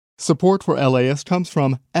Support for LAist comes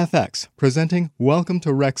from FX, presenting Welcome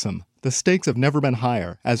to Wrexham. The stakes have never been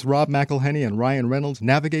higher as Rob McElhenney and Ryan Reynolds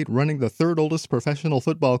navigate running the third oldest professional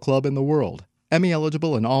football club in the world. Emmy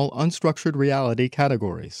eligible in all unstructured reality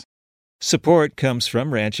categories. Support comes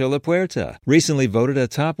from Rancho La Puerta, recently voted a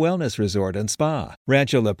top wellness resort and spa.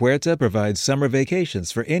 Rancho La Puerta provides summer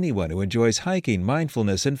vacations for anyone who enjoys hiking,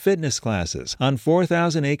 mindfulness, and fitness classes on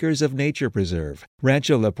 4,000 acres of nature preserve.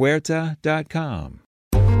 RanchoLaPuerta.com.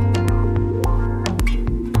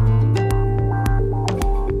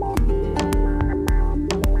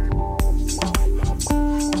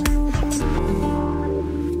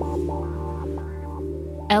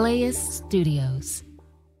 LAist Studios.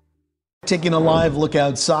 Taking a live look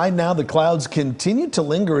outside now, the clouds continue to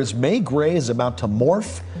linger as May gray is about to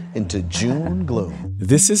morph into June gloom.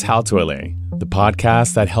 This is How to LA, the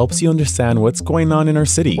podcast that helps you understand what's going on in our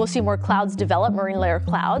city. We'll see more clouds develop, marine layer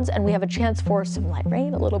clouds, and we have a chance for some light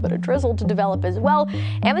rain, a little bit of drizzle to develop as well,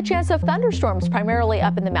 and the chance of thunderstorms primarily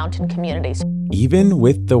up in the mountain communities. Even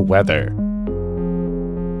with the weather.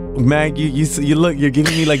 Meg, you look, you're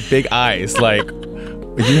giving me like big eyes, like...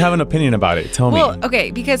 You have an opinion about it. Tell me. Well,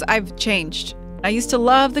 okay, because I've changed. I used to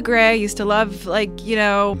love the gray. I used to love,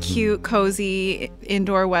 cute, cozy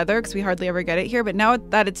indoor weather because we hardly ever get it here. But now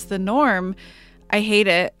that it's the norm, I hate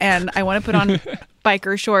it. And I want to put on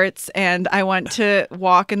biker shorts and I want to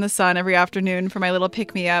walk in the sun every afternoon for my little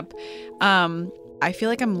pick-me-up. I feel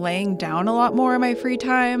like I'm laying down a lot more in my free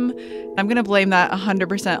time. I'm going to blame that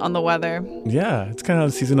 100% on the weather. Yeah, it's kind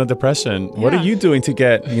of seasonal depression. Yeah. What are you doing to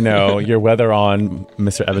get, your weather on,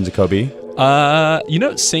 Mr. Evan Jacoby?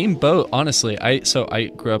 Same boat, honestly. I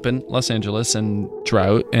grew up in Los Angeles and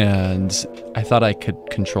drought, and I thought I could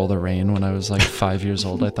control the rain when I was like 5 years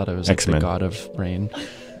old. I thought I was like the god of rain.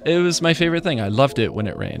 It was my favorite thing. I loved it when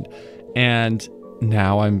it rained. And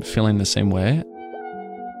now I'm feeling the same way.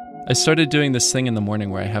 I started doing this thing in the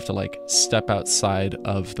morning where I have to step outside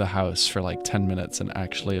of the house for 10 minutes and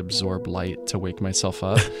actually absorb light to wake myself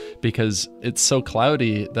up because it's so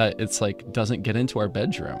cloudy that it's doesn't get into our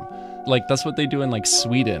bedroom. That's what they do in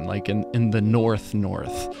Sweden, in the north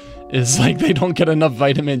is they don't get enough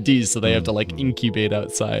vitamin D, so they have to incubate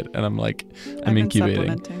outside. And I'm I'm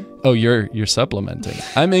incubating. Oh, you're supplementing.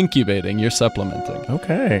 I'm incubating. You're supplementing.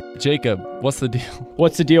 Okay. Jacob, what's the deal?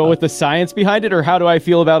 What's the deal with the science behind it, or how do I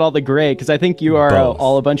feel about all the gray? Because I think you are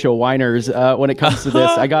all a bunch of whiners when it comes to this.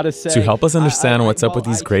 I gotta say. To help us understand what's up with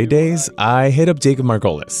these gray days, I hit up Jacob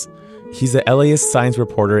Margolis. He's the LAist science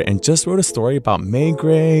reporter and just wrote a story about May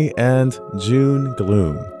gray and June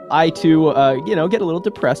gloom. I, too, get a little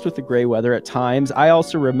depressed with the gray weather at times. I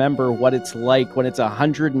also remember what it's like when it's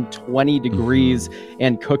 120 degrees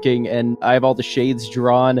and cooking, and I have all the shades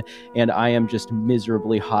drawn, and I am just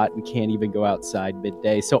miserably hot and can't even go outside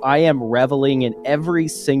midday. So I am reveling in every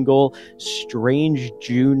single strange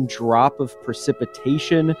June drop of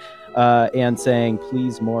precipitation and saying,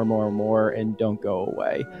 please, more, and don't go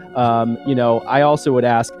away. I also would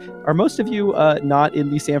ask, are most of you not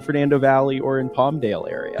in the San Fernando Valley or in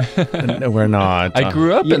Palmdale area? No, we're not. I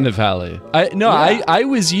grew up in the Valley. I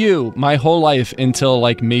was you my whole life until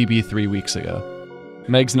maybe 3 weeks ago.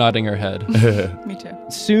 Meg's nodding her head. Me too.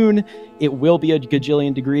 Soon it will be a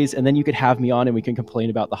gajillion degrees, and then you could have me on and we can complain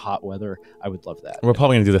about the hot weather. I would love that. We're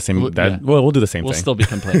probably going to do the same. We'll do the same thing. We'll still be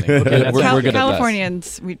complaining. We're good at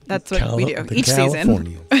Californians, that's what we do each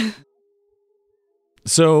season.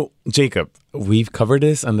 So, Jacob, we've covered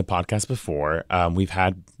this on the podcast before. We've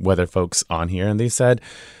had weather folks on here, and they said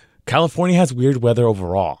California has weird weather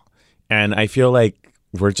overall. And I feel like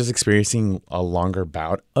we're just experiencing a longer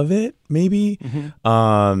bout of it, maybe.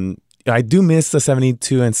 Mm-hmm. I do miss the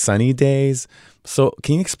 72 and sunny days. So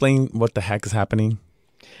can you explain what the heck is happening?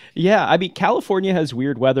 Yeah, I mean, California has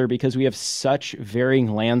weird weather because we have such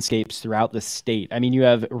varying landscapes throughout the state. I mean, you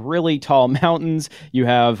have really tall mountains, you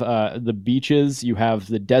have the beaches, you have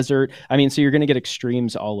the desert. I mean, so you're going to get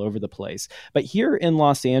extremes all over the place. But here in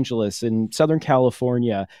Los Angeles, in Southern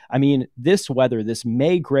California, I mean, this weather, this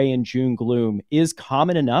May gray and June gloom is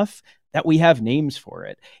common enough that we have names for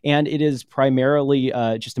it. And it is primarily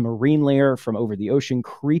just a marine layer from over the ocean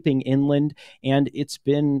creeping inland. And it's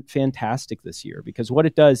been fantastic this year because what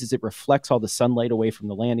it does is it reflects all the sunlight away from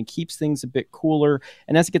the land and keeps things a bit cooler.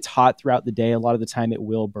 And as it gets hot throughout the day, a lot of the time it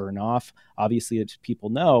will burn off. obviously, as people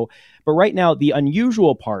know. But right now, the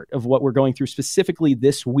unusual part of what we're going through specifically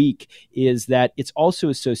this week is that it's also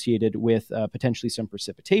associated with potentially some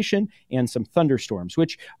precipitation and some thunderstorms,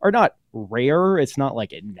 which are not rare. It's not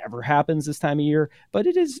like it never happens this time of year, but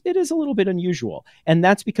it is a little bit unusual. And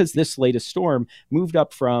that's because this latest storm moved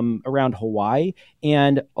up from around Hawaii.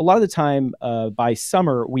 And a lot of the time by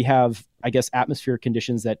summer, we have, I guess, atmospheric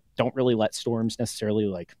conditions that don't really let storms necessarily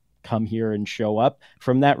like come here and show up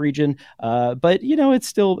from that region. But it's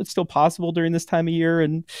still possible during this time of year.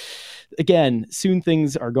 And again, soon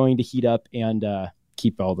things are going to heat up and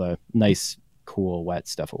keep all the nice, cool, wet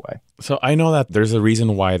stuff away. So I know that there's a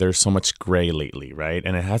reason why there's so much gray lately, right?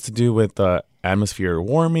 And it has to do with the atmosphere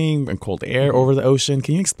warming and cold air over the ocean.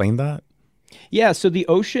 Can you explain that? Yeah, so the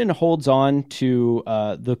ocean holds on to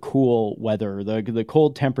the cool weather, the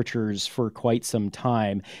cold temperatures for quite some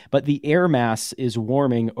time, but the air mass is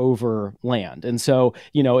warming over land. And so,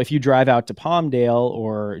 if you drive out to Palmdale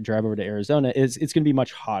or drive over to Arizona, it's going to be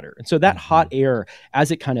much hotter. And so that hot air,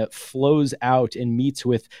 as it kind of flows out and meets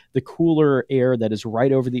with the cooler air that is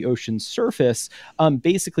right over the ocean's surface,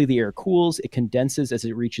 basically the air cools, it condenses as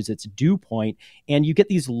it reaches its dew point, and you get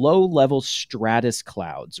these low-level stratus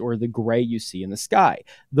clouds, or the gray you see in the sky.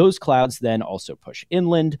 Those clouds then also push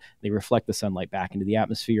inland. They reflect the sunlight back into the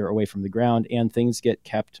atmosphere away from the ground, and things get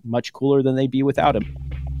kept much cooler than they'd be without them.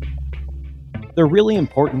 They're really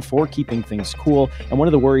important for keeping things cool. And one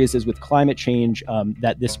of the worries is with climate change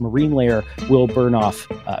that this marine layer will burn off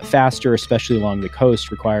faster, especially along the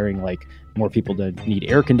coast, requiring more people to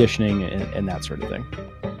need air conditioning and that sort of thing.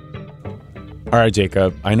 All right,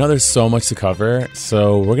 Jacob, I know there's so much to cover,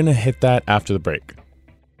 so we're going to hit that after the break.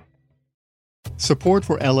 Support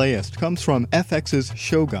for LAist comes from FX's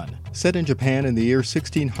Shogun. Set in Japan in the year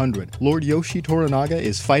 1600, Lord Yoshi Toranaga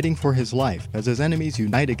is fighting for his life as his enemies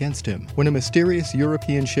unite against him when a mysterious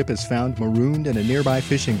European ship is found marooned in a nearby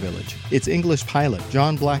fishing village. Its English pilot,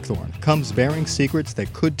 John Blackthorne, comes bearing secrets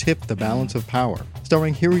that could tip the balance of power.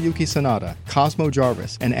 Starring Hiroyuki Sanada, Cosmo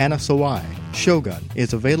Jarvis, and Anna Sawai, Shogun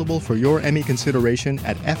is available for your Emmy consideration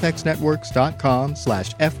at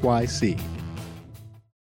fxnetworks.com/FYC.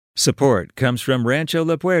 Support comes from Rancho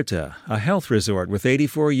La Puerta, a health resort with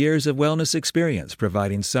 84 years of wellness experience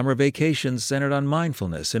providing summer vacations centered on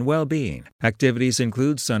mindfulness and well-being. Activities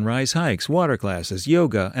include sunrise hikes, water classes,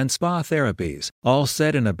 yoga, and spa therapies, all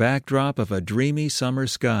set in a backdrop of a dreamy summer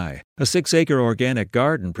sky. A 6-acre organic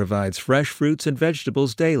garden provides fresh fruits and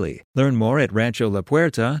vegetables daily. Learn more at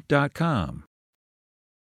rancholapuerta.com.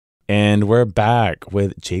 And we're back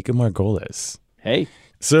with Jacob Margolis. Hey.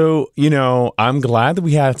 So, I'm glad that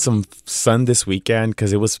we had some sun this weekend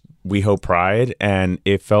because it was WeHo Pride and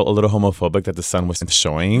it felt a little homophobic that the sun wasn't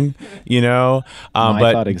showing, I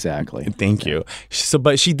but thought exactly. Thank you.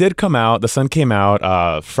 But she did come out. The sun came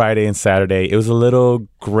out Friday and Saturday. It was a little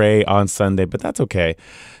gray on Sunday, but that's okay.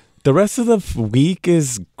 The rest of the week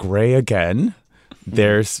is gray again.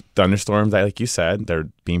 There's thunderstorms, like you said, they're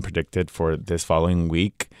being predicted for this following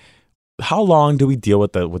week. How long do we deal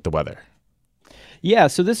with the weather? Yeah,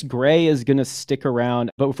 so this gray is going to stick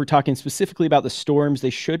around, but if we're talking specifically about the storms,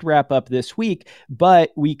 they should wrap up this week,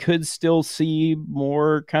 but we could still see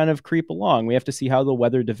more kind of creep along. We have to see how the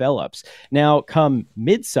weather develops. Now, come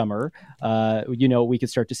midsummer, we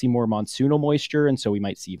could start to see more monsoonal moisture, and so we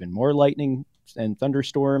might see even more lightning and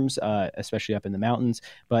thunderstorms, especially up in the mountains.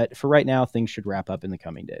 But for right now, things should wrap up in the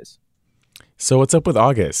coming days. So what's up with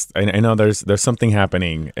August? I know there's something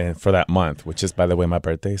happening for that month, which is, by the way, my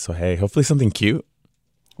birthday. So, hey, hopefully something cute.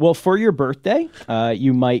 Well, for your birthday,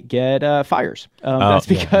 you might get fires. That's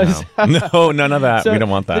because... No, none of that. So we don't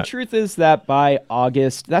want that. The truth is that by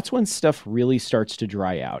August, that's when stuff really starts to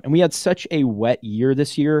dry out. And we had such a wet year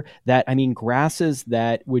this year that, grasses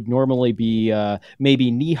that would normally be maybe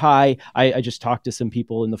knee-high. I just talked to some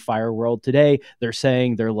people in the fire world today. They're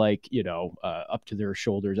saying they're up to their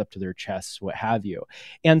shoulders, up to their chests, what have you.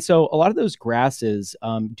 And so a lot of those grasses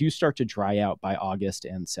do start to dry out by August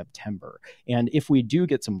and September. And if we do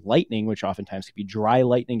get some lightning, which oftentimes could be dry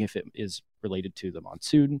lightning if it is related to the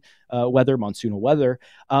monsoonal weather,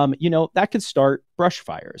 that could start brush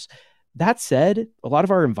fires. That said, a lot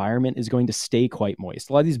of our environment is going to stay quite moist.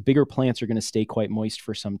 A lot of these bigger plants are going to stay quite moist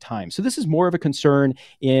for some time. So this is more of a concern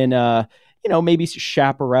in maybe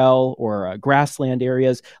chaparral or grassland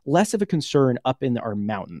areas, less of a concern up in our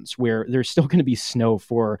mountains where there's still going to be snow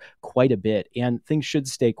for quite a bit and things should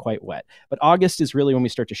stay quite wet. But August is really when we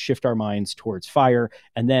start to shift our minds towards fire.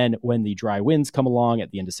 And then when the dry winds come along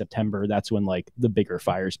at the end of September, that's when the bigger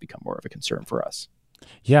fires become more of a concern for us.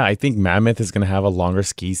 Yeah, I think Mammoth is going to have a longer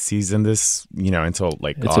ski season this, until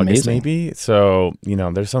like it's August amazing. maybe. So,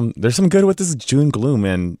 there's some good with this June gloom.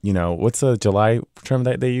 And, what's the July term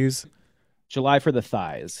that they use? July for the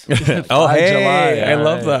thighs. Oh, hey, July. I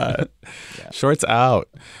love that. Shorts out.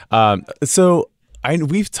 So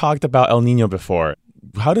we've talked about El Nino before.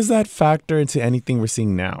 How does that factor into anything we're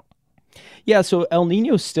seeing now? Yeah, so El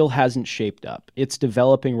Nino still hasn't shaped up. It's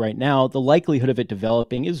developing right now. The likelihood of it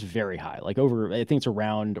developing is very high, like I think it's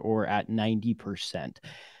around or at 90%.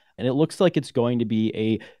 And it looks like it's going to be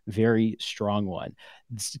a very strong one.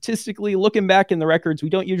 Statistically, looking back in the records, we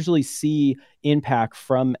don't usually see impact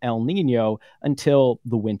from El Nino until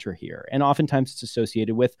the winter here. And oftentimes it's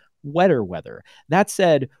associated with wetter weather. That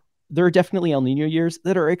said, there are definitely El Nino years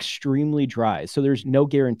that are extremely dry. So there's no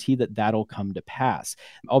guarantee that that'll come to pass.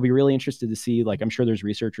 I'll be really interested to see, I'm sure there's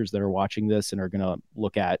researchers that are watching this and are going to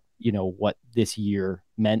look at, what this year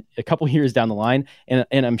meant a couple years down the line. And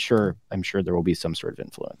I'm sure there will be some sort of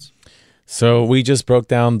influence. So we just broke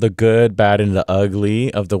down the good, bad, and the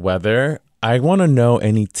ugly of the weather. I want to know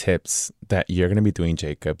any tips that you're going to be doing,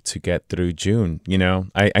 Jacob, to get through June.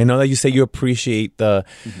 I know that you say you appreciate the,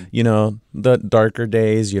 the darker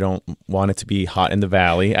days. You don't want it to be hot in the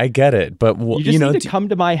valley. I get it. But, you just need to come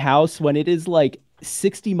to my house when it is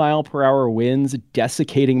 60-mile-per-hour winds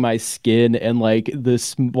desiccating my skin and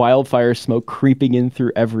this wildfire smoke creeping in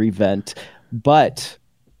through every vent. But...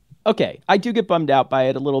 okay, I do get bummed out by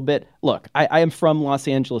it a little bit. Look, I am from Los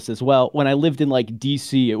Angeles as well. When I lived in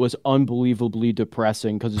DC, it was unbelievably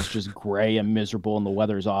depressing because it's just gray and miserable and the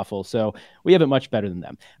weather's awful. So we have it much better than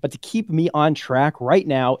them. But to keep me on track right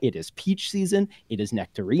now, it is peach season, it is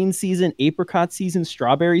nectarine season, apricot season,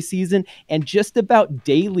 strawberry season, and just about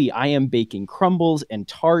daily I am baking crumbles and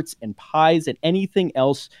tarts and pies and anything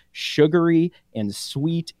else sugary and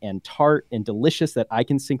sweet and tart and delicious that I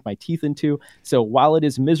can sink my teeth into. So while it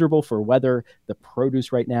is miserable for weather, the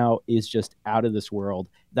produce right now is just out of this world.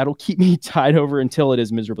 That'll keep me tied over until it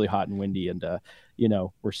is miserably hot and windy and,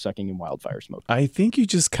 we're sucking in wildfire smoke. I think you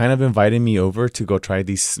just kind of invited me over to go try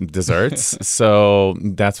these desserts. So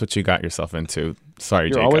that's what you got yourself into. Sorry,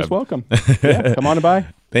 You're Jacob. always welcome. Yeah, come on by.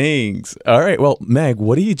 Thanks. All right. Well, Meg,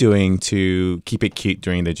 what are you doing to keep it cute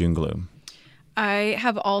during the June gloom? I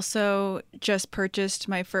have also just purchased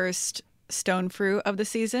my first stone fruit of the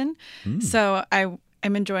season. So I'm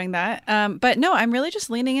enjoying that. But no, I'm really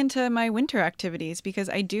just leaning into my winter activities because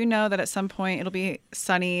I do know that at some point it'll be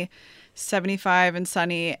sunny, 75 and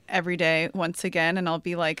sunny every day once again. And I'll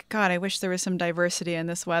be like, God, I wish there was some diversity in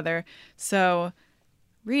this weather. So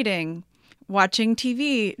reading, watching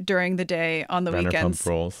TV during the day on the weekends.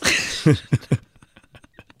 Rolls.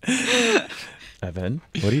 Evan,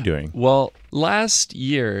 what are you doing? Well, last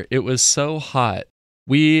year it was so hot.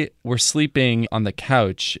 We were sleeping on the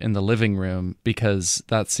couch in the living room because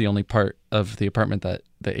that's the only part of the apartment that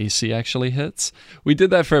the AC actually hits. We did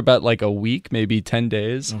that for about a week, maybe 10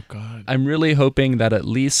 days. Oh, God. I'm really hoping that at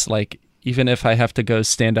least even if I have to go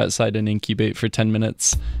stand outside and incubate for 10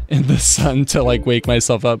 minutes in the sun to wake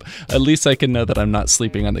myself up, at least I can know that I'm not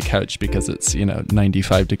sleeping on the couch because it's,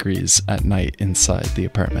 95 degrees at night inside the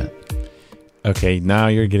apartment. Okay, now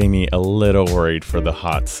you're getting me a little worried for the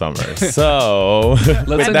hot summer. So,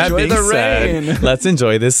 let's enjoy the rain. Let's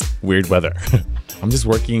enjoy this weird weather. I'm just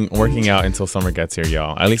working out until summer gets here,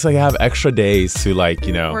 y'all. At least I have extra days to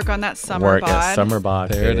work on that summer bod. Summer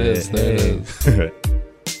bod. There it is.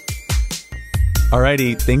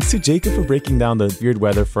 Alrighty, thanks to Jacob for breaking down the weird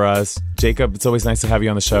weather for us. Jacob, it's always nice to have you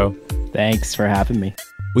on the show. Thanks for having me.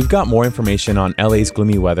 We've got more information on LA's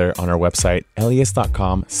gloomy weather on our website,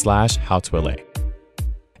 las.com/howtola.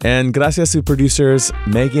 And gracias to producers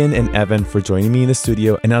Megan and Evan for joining me in the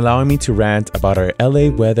studio and allowing me to rant about our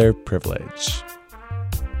LA weather privilege.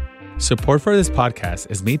 Support for this podcast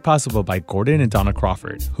is made possible by Gordon and Donna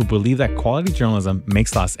Crawford, who believe that quality journalism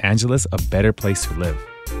makes Los Angeles a better place to live.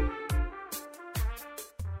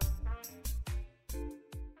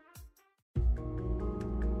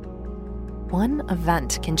 One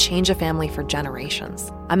event can change a family for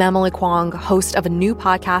generations. I'm Emily Kwong, host of a new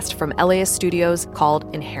podcast from LAist Studios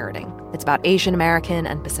called Inheriting. It's about Asian American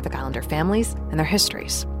and Pacific Islander families and their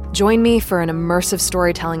histories. Join me for an immersive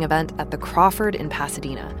storytelling event at the Crawford in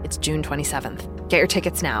Pasadena. It's June 27th. Get your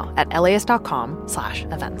tickets now at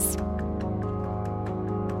laist.com/events.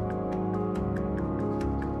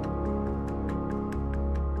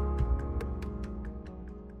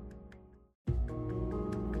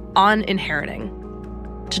 On Inheriting.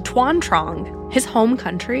 To Tuan Trong, his home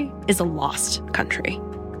country is a lost country.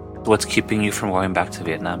 What's keeping you from going back to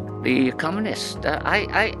Vietnam? The communists.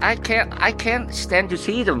 I can't stand to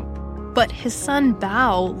see them. But his son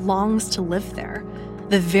Bao longs to live there.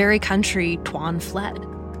 the very country Tuan fled.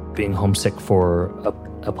 Being homesick for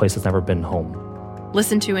a place that's never been home.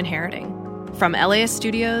 Listen to Inheriting from LAist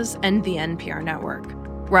Studios and the NPR Network,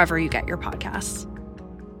 wherever you get your podcasts.